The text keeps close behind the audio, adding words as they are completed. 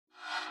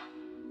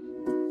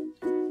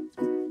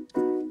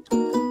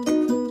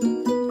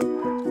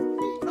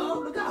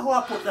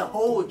before I put the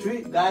whole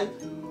drip, guys.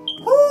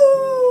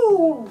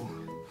 Woo!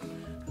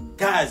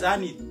 Guys, I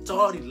need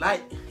 30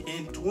 light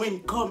and 20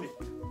 coming.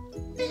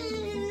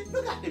 Man,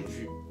 look at them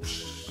drip.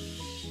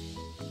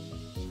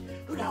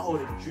 Look at all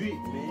the drip,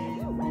 man.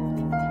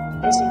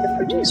 This is the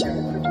producer.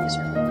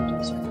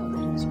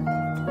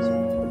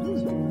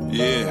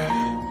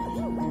 Yeah.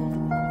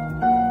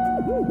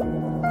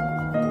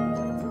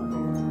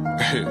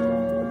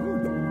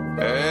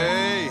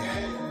 Hey.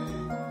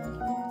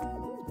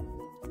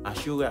 I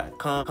sure got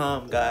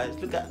calm, guys.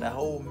 Look at that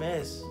whole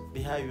mess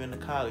behind you in the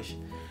couch.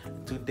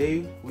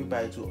 Today we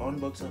about to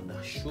unbox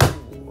the shoe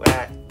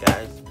rack,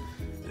 guys.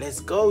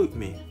 Let's go with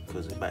me,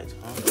 because we about to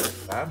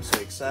unbox. I'm so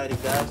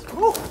excited, guys.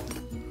 Woo! Can't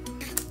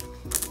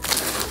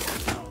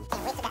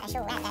wait to get a shoe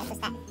rack, guys.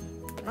 Just that move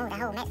the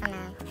whole mess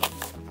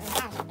from the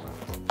couch.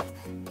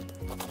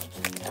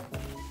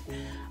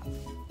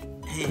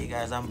 Hey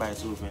guys, I'm about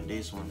to open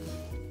this one.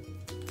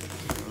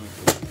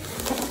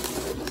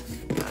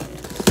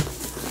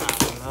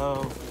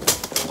 Hello.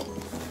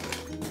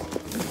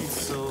 It's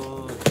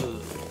so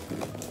good.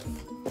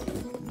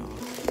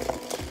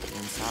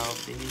 Inside of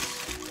this,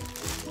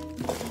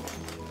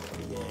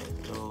 you get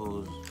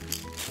those,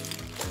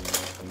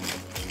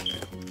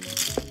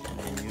 and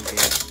then you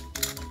get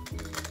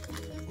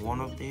one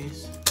of these.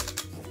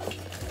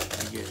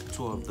 You get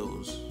two of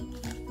those,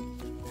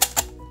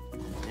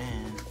 and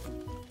then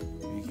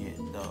you get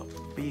the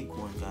big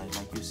one, guys,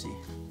 like you see.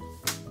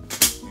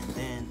 And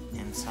then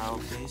inside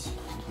of this, you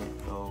get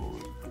those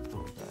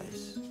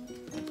guys,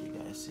 like you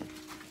guys see.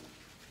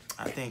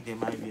 I think they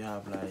might be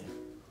have like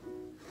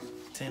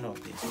 10 of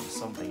this or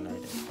something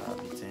like that,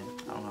 probably 10.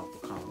 I don't have to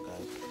count,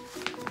 guys.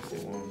 If they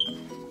want,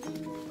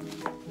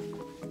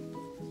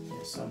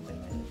 yeah, something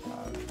like that.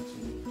 1, 2,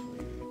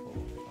 3, 4,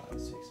 5,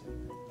 6, 7,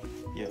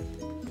 8. Yeah,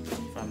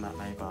 if I'm not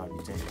lying,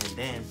 probably 10. And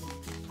then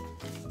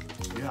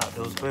you have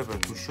those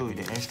papers to show you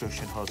the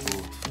instruction how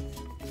to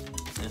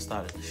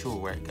install the shoe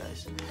rack,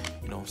 guys.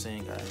 You know what I'm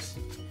saying, guys?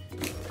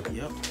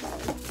 Yep.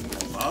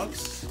 The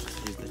box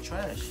is the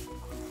trash.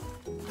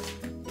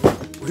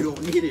 We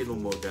don't need it no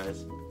more,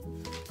 guys.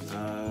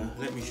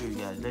 Let me show you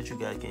guys. Let you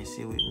guys can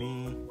see with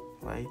me,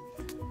 right?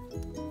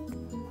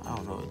 I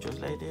don't know, just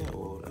like that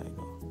or like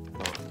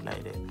no,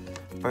 like that.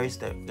 First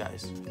step,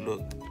 guys.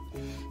 Look,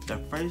 the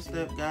first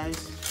step, guys.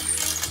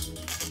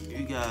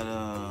 You got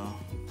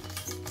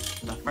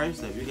the first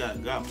step. You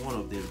got one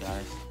of these,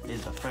 guys.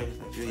 Is the first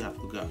step. You have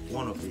to got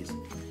one of these,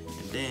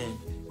 and then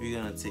we're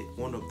gonna take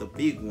one of the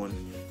big one.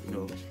 You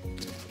know,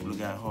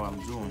 look at how I'm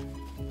doing.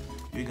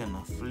 We're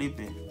gonna flip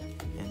it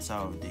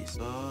inside of this,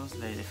 just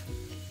like that.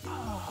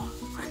 Oh.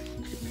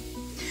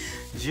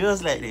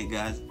 Just like that,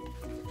 guys.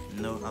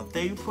 No,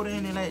 after you put it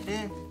in it like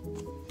that.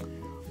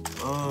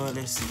 Oh,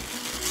 let's see.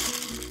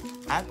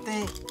 I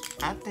think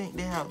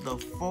they have the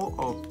four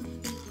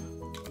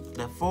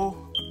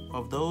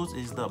of those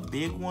is the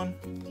big one.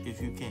 If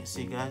you can't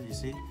see, guys, you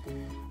see.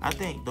 I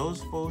think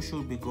those 4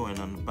 should be going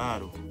on the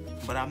bottle,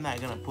 but I'm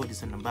not gonna put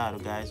this in the bottle,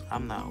 guys.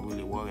 I'm not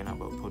really worrying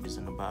about put this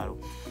in the bottle,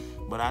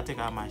 but I think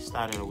I might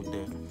start it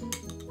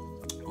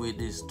with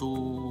this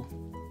two,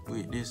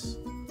 with this.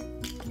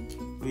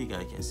 You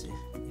guys can see.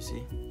 You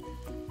see,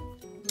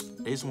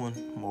 this one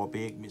more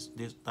big,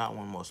 that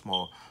one more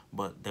small,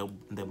 but the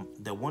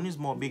one is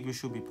more big. We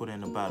should be put in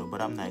the bottle,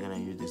 but I'm not gonna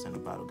use this in the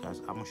bottle, guys.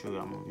 I'm gonna show you.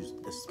 I'm gonna use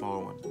the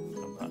small one in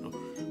the bottle.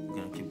 We're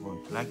gonna keep going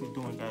like we're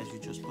doing, guys. You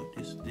just put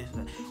this.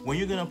 When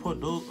you're gonna put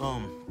those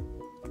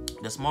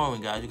the small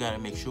one, guys, you gotta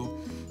make sure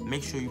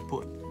you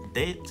put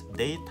they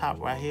top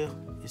right here.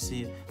 You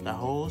see the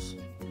holes.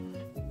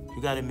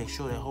 You gotta make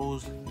sure the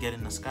holes get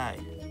in the sky.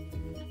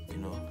 You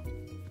know,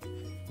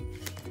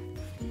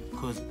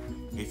 because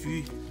if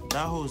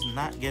that hole's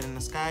not getting in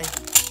the sky,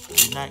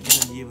 you're not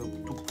gonna be able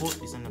to put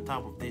this in the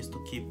top of this to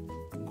keep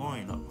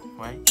going up,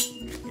 right?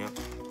 Yep.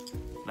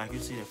 Like you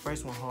see the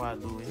first one, how I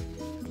do it,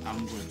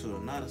 I'm going to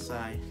another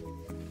side,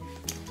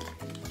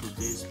 do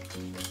this,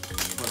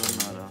 put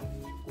another.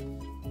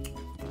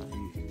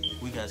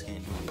 We guys can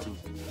do it too.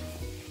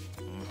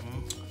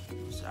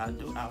 So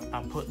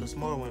I put the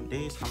smaller one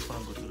this. I'm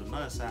gonna go to the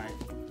other side.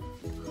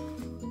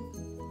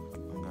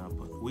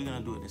 We're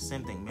gonna do it the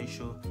same thing. Make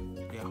sure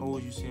the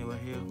holes you see right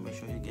here, make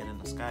sure you get in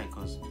the sky,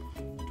 because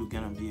you're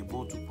gonna be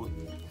able to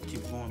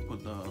keep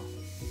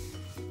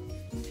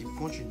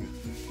punching you.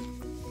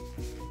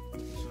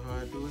 So how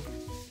I do it?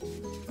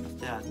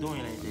 After I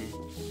doing it like that,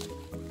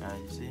 guys,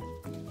 you see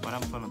what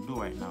I'm gonna do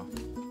right now.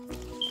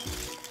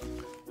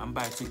 I'm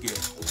about to get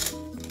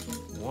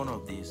one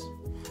of these.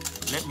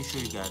 Let me show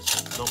you guys.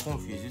 Don't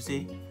confuse. You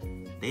see,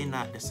 they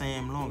not the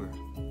same longer.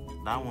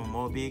 That one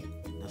more big.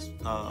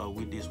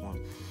 With this one,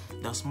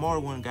 the small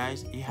one,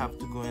 guys, you have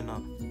to go in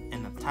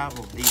the top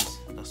of this.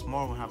 The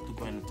small one have to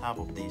go in the top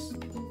of this.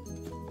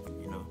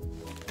 You know,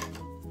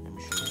 let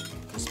me show you.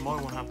 The small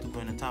one have to go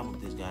in the top of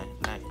this, guys,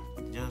 like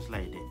just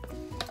like that.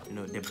 You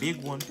know, the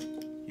big one,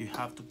 you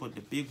have to put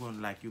the big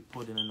one like you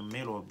put it in the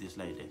middle of this,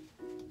 like that,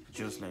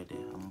 just like that.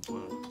 I'm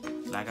gonna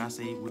put, like I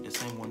say, with the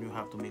same one, you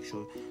have to make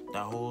sure the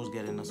holes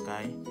get in the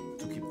sky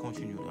to keep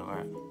continuing. All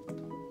right,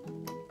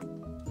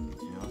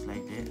 just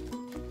like that.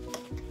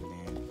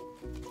 And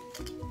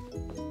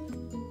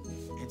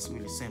it's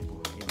really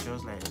simple. It's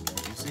just like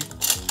that. You see?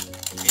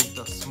 It's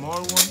the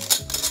small one.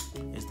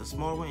 It's the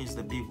small one. It's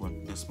the big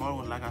one. The small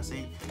one, like I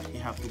say, you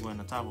have to go on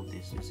the top of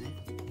this. You see?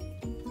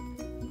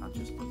 I'll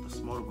just put the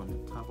small one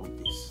on the top of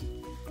this.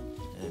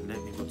 And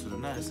let me go to the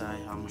other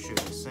side. I'm gonna show you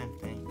the same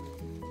thing.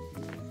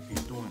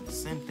 You're doing the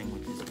same thing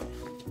with this guy.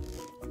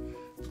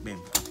 Bam.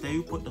 After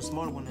you put the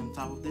small one on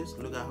top of this,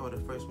 look at how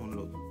the first one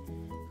looks.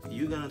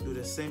 You're gonna do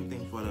the same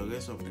thing for the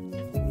rest of it.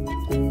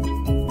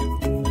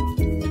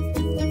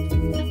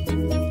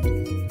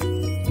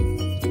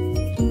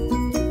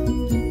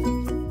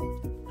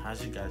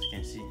 As you guys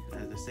can see,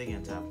 that's the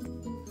second top.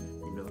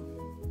 You know,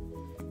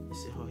 you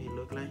see how he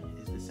look like?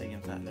 It's the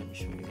second top. Let me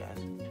show you guys.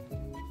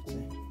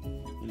 See,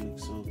 he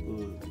looks so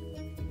good.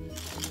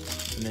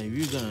 And then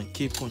you're gonna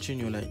keep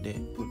continue like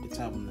that. Put the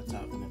top on the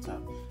top on the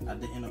top. At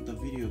the end of the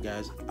video,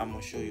 guys, I'm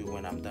gonna show you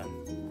when I'm done.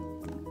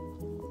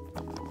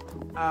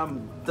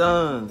 I'm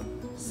done.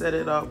 Set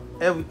it up,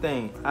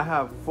 everything. I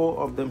have 4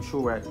 of them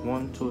shoe rack.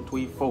 1, 2,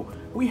 3, 4.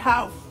 We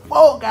have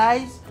 4,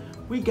 guys.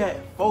 We got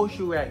 4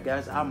 shoe rack,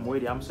 guys. I'm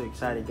ready. I'm so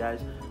excited,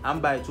 guys. I'm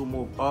about to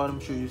move all them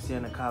shoes you see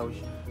on the couch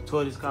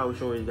to this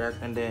couch over, guys,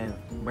 and then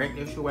bring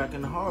the shoe rack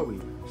in the hallway.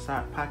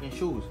 Start packing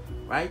shoes,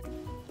 right?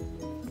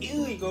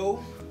 Here we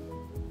go.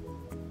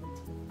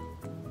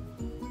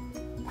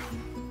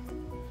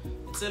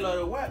 It's a lot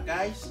of work,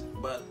 guys,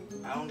 but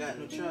I don't got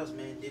no choice,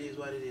 man. It is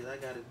what it is. I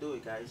gotta do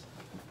it, guys.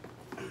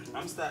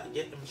 I'm starting to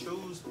get them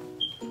shoes,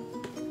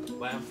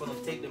 but I'm gonna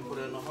take them, put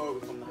it in the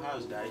hallway from the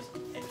house, guys,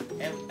 and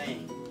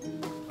everything.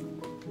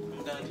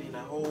 I'm gonna clean the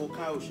whole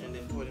couch and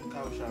then put the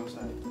couch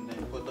outside, and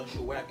then put the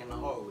shoe rack in the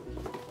hallway.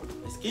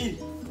 Let's get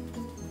it.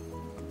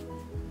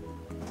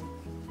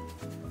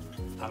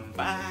 I'm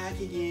back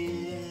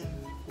again.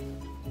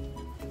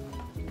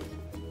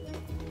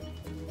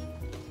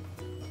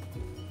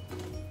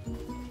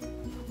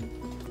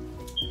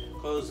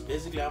 Cause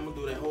basically I'm gonna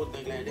do that whole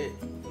thing like that. You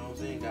know what I'm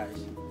saying,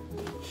 guys?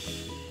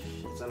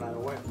 It's a lot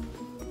of work.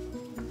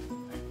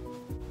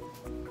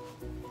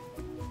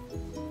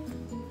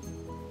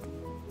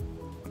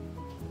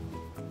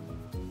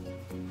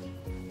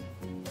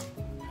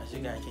 As you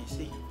guys can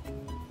see,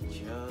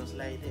 just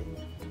like that.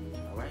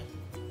 Alright?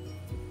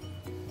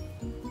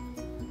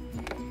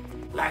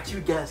 Like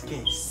you guys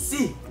can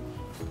see,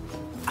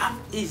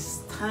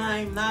 it's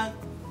time now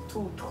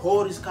to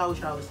tour this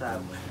couch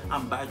outside.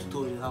 I'm about to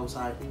tour this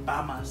outside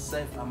by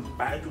myself. I'm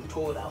about to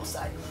tour it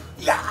outside.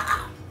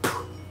 Yeah!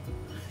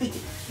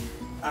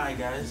 Alright,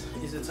 guys,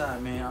 it's the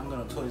time, man. I'm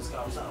gonna tour this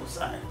couch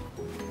outside.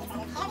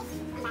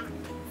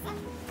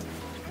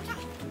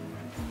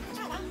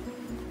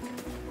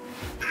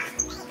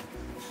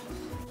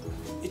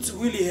 It's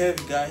really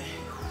heavy, guys.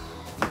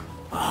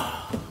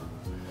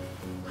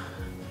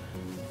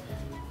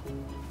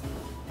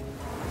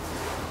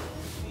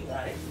 You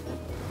got it.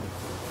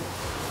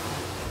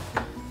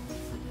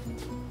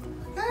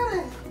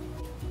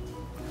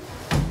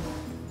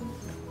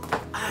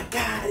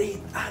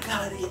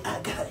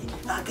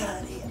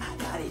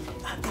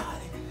 I got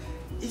it.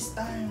 It's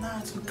time now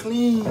to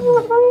clean.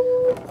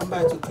 I'm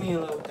about to clean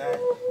it up, guys.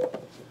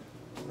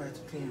 I'm about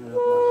to clean it up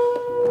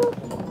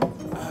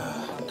now.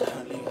 I'm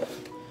gonna leave it.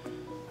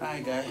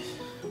 Alright, guys.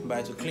 I'm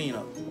about to clean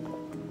up.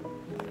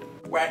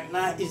 Right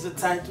now is the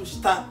time to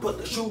start. Put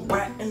the shoe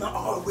back in the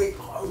hallway.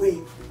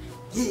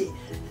 Yeah,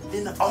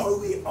 in the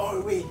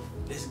hallway.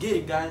 Let's get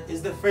it, guys.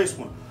 It's the first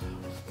one.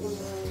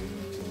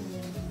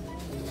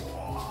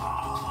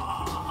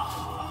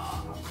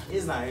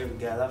 It's not heavy,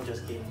 guys. I'm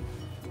just kidding.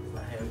 It's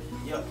not heavy.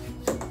 Yup.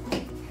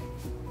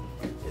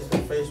 It's the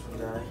first one,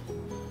 guys.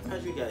 How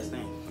do you guys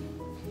think?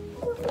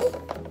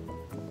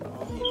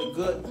 Oh, he look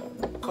good.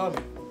 Call me.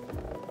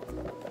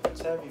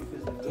 Tell me if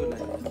it's look good like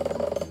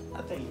that.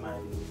 I think he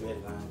might be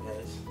ready now,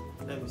 guys.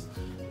 Let me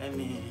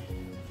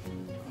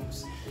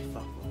see if I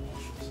put more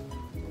shoes.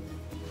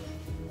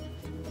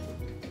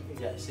 You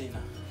guys see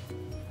now?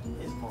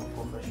 It's more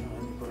professional.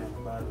 Let me put it in the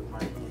bottom.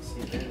 You can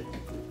see better.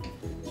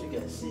 You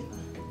guys see now?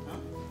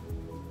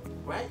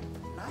 Right?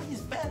 Now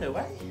it's better,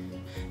 right?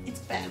 It's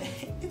better.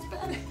 It's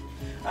better.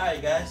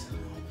 Alright, guys.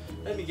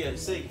 Let me get a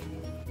second.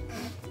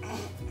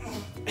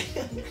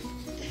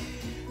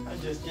 I'm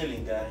just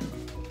chilling, guys.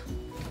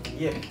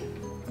 Yeah.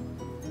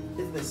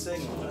 It's the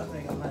second one. I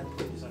think I might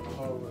put this on the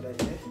hallway like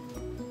that.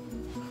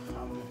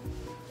 I'm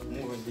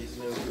moving this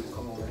little bit.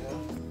 Come over here.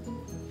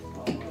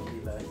 I'm gonna be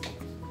like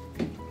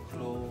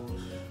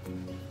close.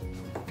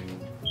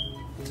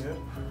 Yep.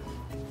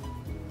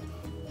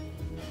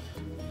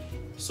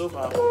 So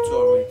far, I put 2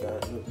 already,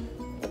 guys. Look.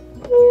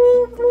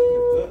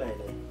 Good like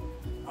that.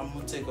 I'm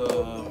gonna take let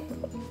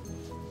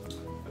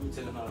me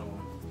take another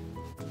one.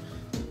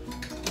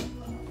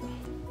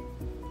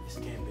 This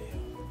can't be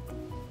here.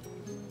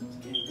 This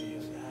can't be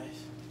here, guys.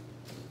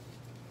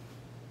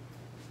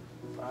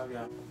 Probably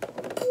I'm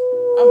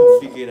gonna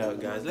figure it out,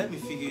 guys. Let me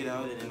figure it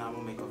out, and then I'm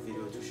gonna make a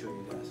video to show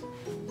you guys.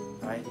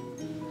 Alright?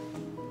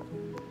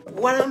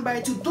 what I'm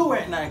about to do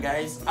right now,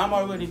 guys, I'm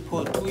already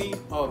put 3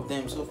 of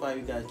them so far.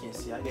 You guys can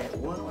see I got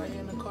one right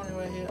here in the corner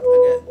right here,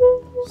 I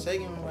got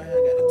second one right here,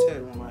 I got a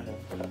third one right here.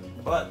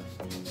 But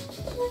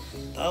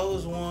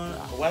those one,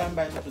 what I'm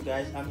about to do,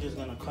 guys, I'm just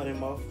gonna cut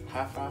them off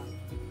half.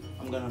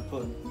 I'm gonna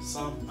put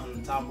some on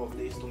the top of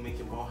this to make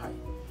it more height.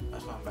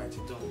 That's what I'm about to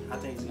do. I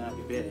think it's gonna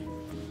be better.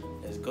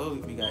 Let's go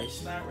with me, guys.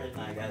 Start right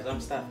now, guys.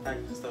 I'm start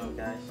packing stuff,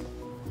 guys.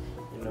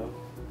 You know,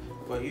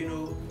 but you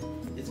know,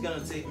 it's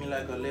gonna take me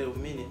like a little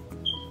minute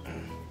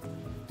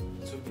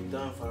to be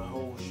done for the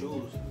whole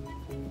shoes.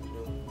 You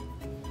know,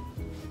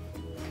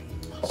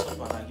 so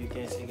far, like you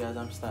can see, guys,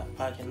 I'm start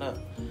packing up.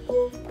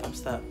 I'm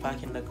start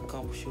packing like a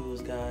couple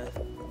shoes, guys.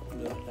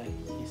 You know, like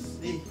you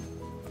see,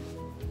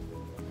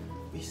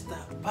 we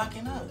start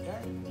packing up,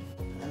 guys.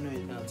 I know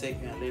it's gonna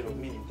take me a little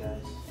minute,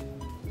 guys.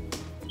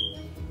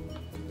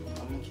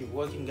 I'm gonna keep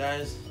working,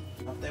 guys.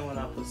 After when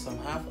I put some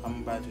half,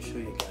 I'm about to show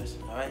you guys.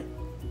 All right.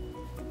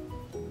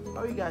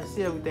 How you guys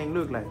see everything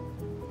look like?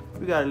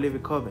 We gotta leave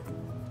it coming.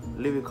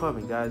 Leave it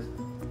coming, guys. You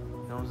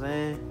know what I'm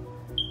saying?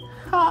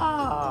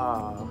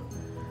 Ha!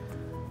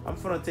 I'm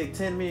gonna take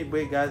 10-minute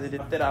break, guys. And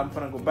after that, I'm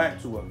gonna go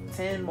back to work.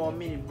 10 more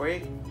minute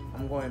break.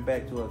 I'm going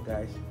back to work,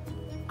 guys.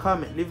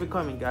 Comment, leave it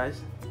coming,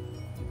 guys.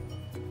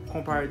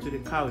 Compare it to the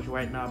couch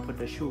right now. I put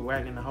the shoe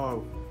right in the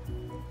hole.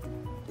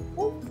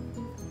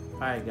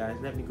 Alright, guys.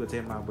 Let me go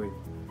take my break.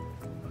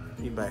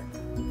 Be back.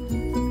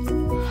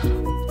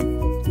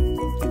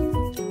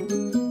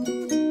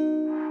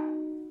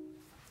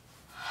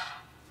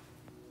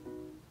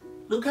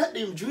 Look at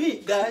them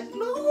drip, guys.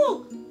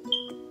 Look.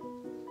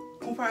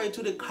 Compare it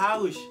to the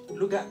couch.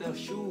 Look at the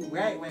shoe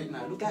right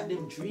now. Look at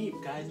them drip,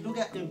 guys. Look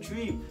at them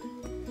drip.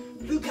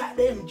 Look at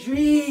them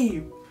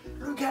drip.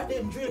 Look at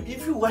them drip.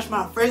 If you watch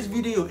my first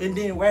video and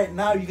then right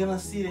now you're gonna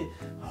see the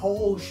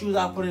whole shoes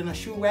I put in a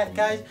shoe rack,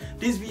 guys.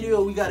 This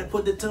video we gotta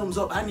put the thumbs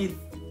up. I need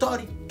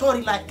 30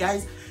 like,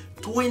 guys.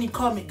 20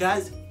 comment,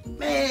 guys.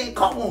 Man,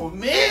 come on,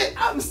 man.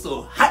 I'm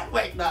so hot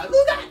right now.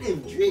 Look at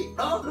them drip,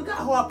 dog. Look at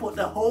how I put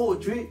the whole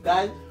drip,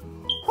 guys.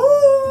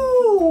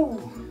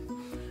 Woo!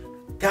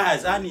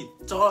 Guys, I need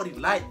 30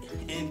 like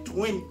and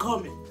 20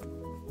 comment.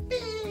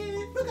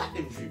 Man, look at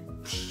them drip.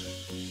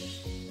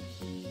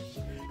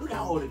 Look at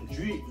all them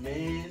drip,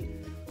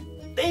 man.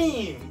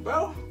 Damn,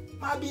 bro.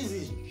 My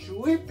business is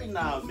dripping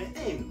now, man.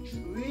 Damn,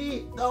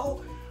 drip,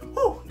 though.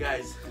 Whew,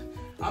 guys,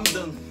 I'm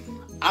done.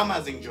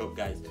 Amazing job,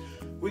 guys.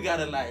 We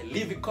gotta like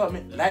leave a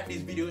comment, like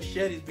this video,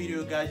 share this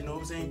video, guys. You know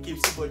what I'm saying?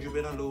 Keep support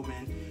dripping on low,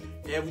 man.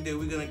 Every day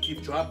we're gonna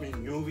keep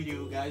dropping new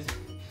video, guys.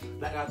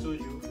 Like I told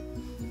you,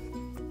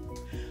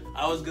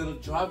 I was gonna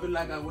drop it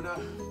like I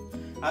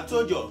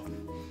told y'all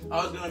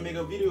I was gonna make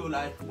a video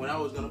like when I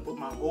was gonna put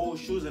my whole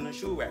shoes in a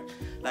shoe rack,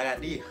 like I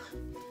did.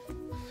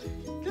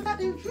 Look at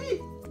them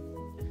feet.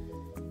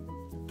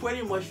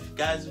 Pretty much,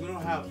 guys, we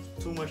don't have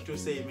too much to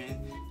say, man.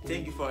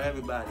 Thank you for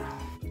everybody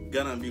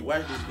gonna be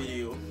watching this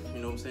video.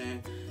 You know what I'm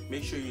saying?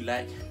 Make sure you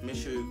like, make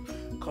sure you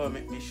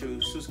comment, make sure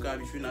you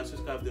subscribe if you're not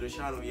subscribed to the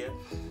channel yet.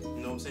 You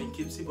know what I'm saying?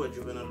 Keep support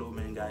dripping on low,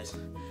 man, guys.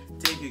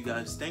 Thank you,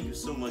 guys. Thank you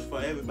so much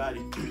for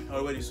everybody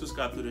already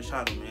subscribed to the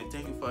channel, man.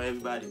 Thank you for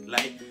everybody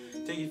like.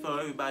 Thank you for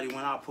everybody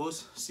when I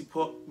post,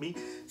 support me,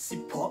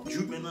 support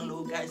dripping on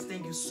low, guys.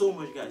 Thank you so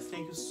much, guys.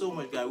 Thank you so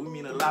much, guys. We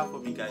mean a lot for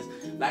me, guys.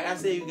 Like I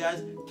say, you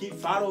guys keep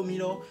following me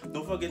though.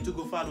 Don't forget to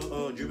go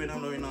follow dripping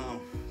on low in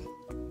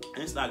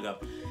Instagram.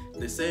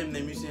 The same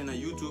name you see on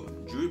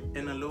YouTube, Drip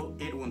and a Low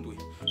 813.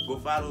 Go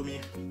follow me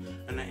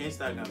on the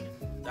Instagram.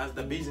 That's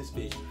the business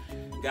page.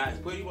 Guys,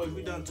 pretty much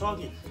we done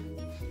talking.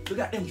 Look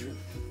at them drip.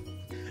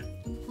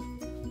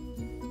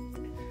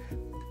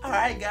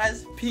 Alright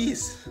guys,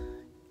 peace.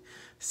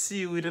 See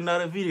you with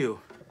another video.